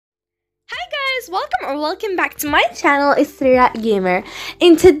guys, welcome back to my channel, Israe Gamer.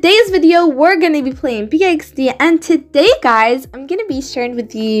 In today's video, we're gonna be playing PXD, and today, guys, I'm gonna be sharing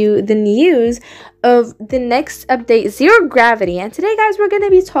with you the news of the next update, Zero Gravity. And today, guys, we're gonna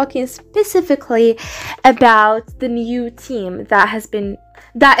be talking specifically about the new team that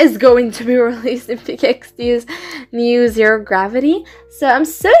is going to be released in PXD's new Zero Gravity. So I'm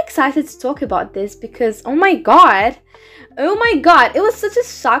so excited to talk about this because oh my god, it was such a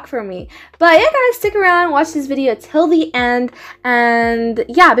shock for me. But yeah, guys, stick around, watch this video till the end. And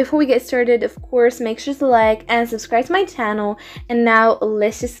yeah, before we get started, of course, make sure to like and subscribe to my channel. And now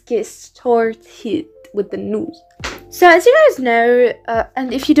let's just get started with the news. So as you guys know,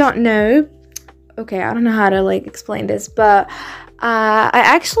 and if you don't know, okay, I don't know how to like explain this, but I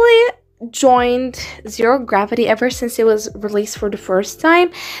actually joined Zero Gravity ever since it was released for the first time.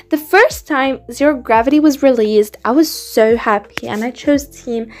 The first time Zero Gravity was released, I was so happy and I chose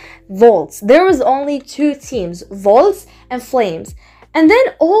Team Volts. There was only two teams, Volts and Flames. And then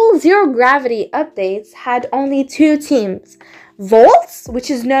all Zero Gravity updates had only two teams. Volts,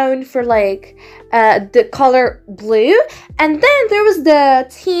 which is known for like the color blue, and then there was the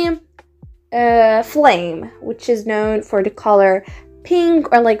team Flame, which is known for the color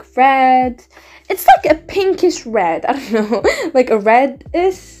pink or like red. It's like a pinkish red, I don't know, like a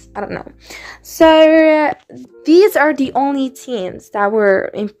reddish, I don't know. So these are the only teams that were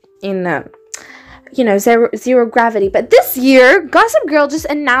in you know, Zero Gravity. But this year, Gossip Girl just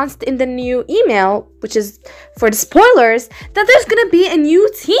announced in the new email, which is for the spoilers, that there's gonna be a new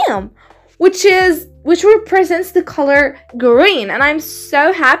team, which represents the color green. And I'm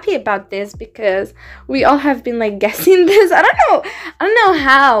so happy about this because we all have been like guessing this. I don't know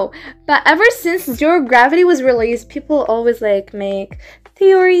how, but ever since Zero Gravity was released, people always like make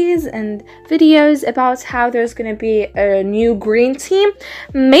theories and videos about how there's gonna be a new green team.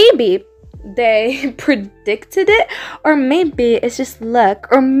 Maybe they predicted it, or maybe it's just luck,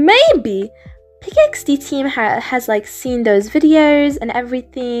 or maybe PXD team has like seen those videos and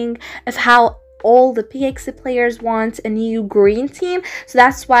everything of how all the PXD players want a new green team, so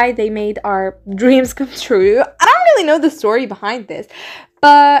that's why they made our dreams come true. I don't really know the story behind this,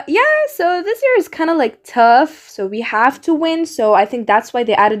 but yeah, so this year is kind of like tough, so we have to win, so I think that's why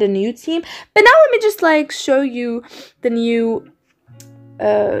they added a new team. But now let me just like show you the new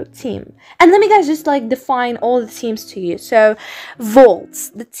team, and let me guys just like define all the teams to you. So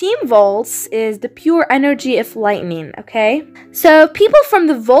Volts, the team Volts is the pure energy of lightning. Okay, so people from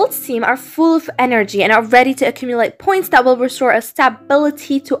the Volts team are full of energy and are ready to accumulate points that will restore a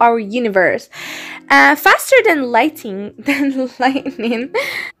stability to our universe, faster than lightning.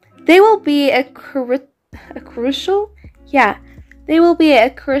 They will be a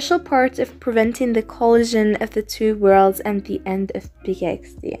crucial part of preventing the collision of the two worlds and the end of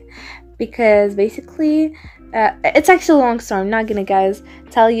PXD. Because basically, it's actually a long story. I'm not gonna guys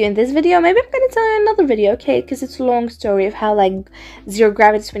tell you in this video. Maybe I'm gonna tell you in another video, okay? Because it's a long story of how like Zero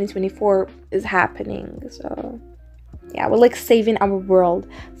Gravity 2024 is happening. So yeah, we're like saving our world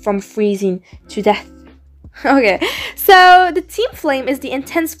from freezing to death. Okay, so the Team Flame is the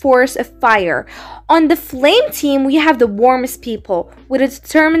intense force of fire. On the Flame team, we have the warmest people with a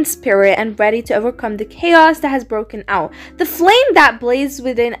determined spirit and ready to overcome the chaos that has broken out. The flame that blazes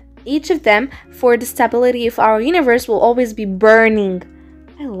within each of them for the stability of our universe will always be burning.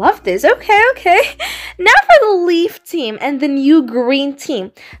 I love this. Okay. Now for the Leaf team and the new green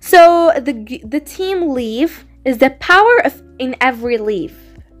team. So the team Leaf is the power of in every leaf.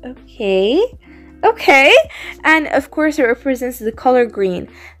 Okay, and of course it represents the color green.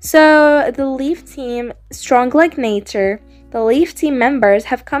 So the Leaf team, strong like nature, the Leaf team members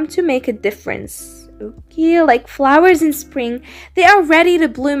have come to make a difference. Okay, like flowers in spring, they are ready to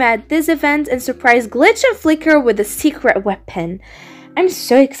bloom at this event and surprise Glitch and Flicker with a secret weapon. I'm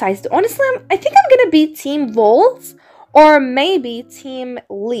so excited. Honestly, I think I'm gonna be Team Volts or maybe Team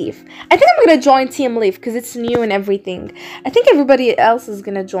Leaf. I think I'm gonna join Team Leaf because it's new and everything. I think everybody else is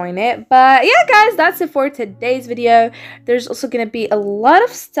gonna join it. But yeah, guys, that's it for today's video. There's also gonna be a lot of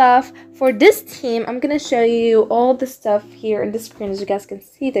stuff for this team. I'm gonna show you all the stuff here on the screen. As you guys can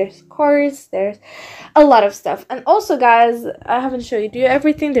see, there's cards, there's a lot of stuff. And also, guys, I haven't shown you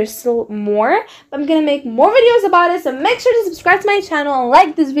everything. There's still more, but I'm gonna make more videos about it. So make sure to subscribe to my channel and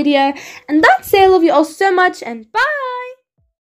like this video. And that's it. I love you all so much, and bye.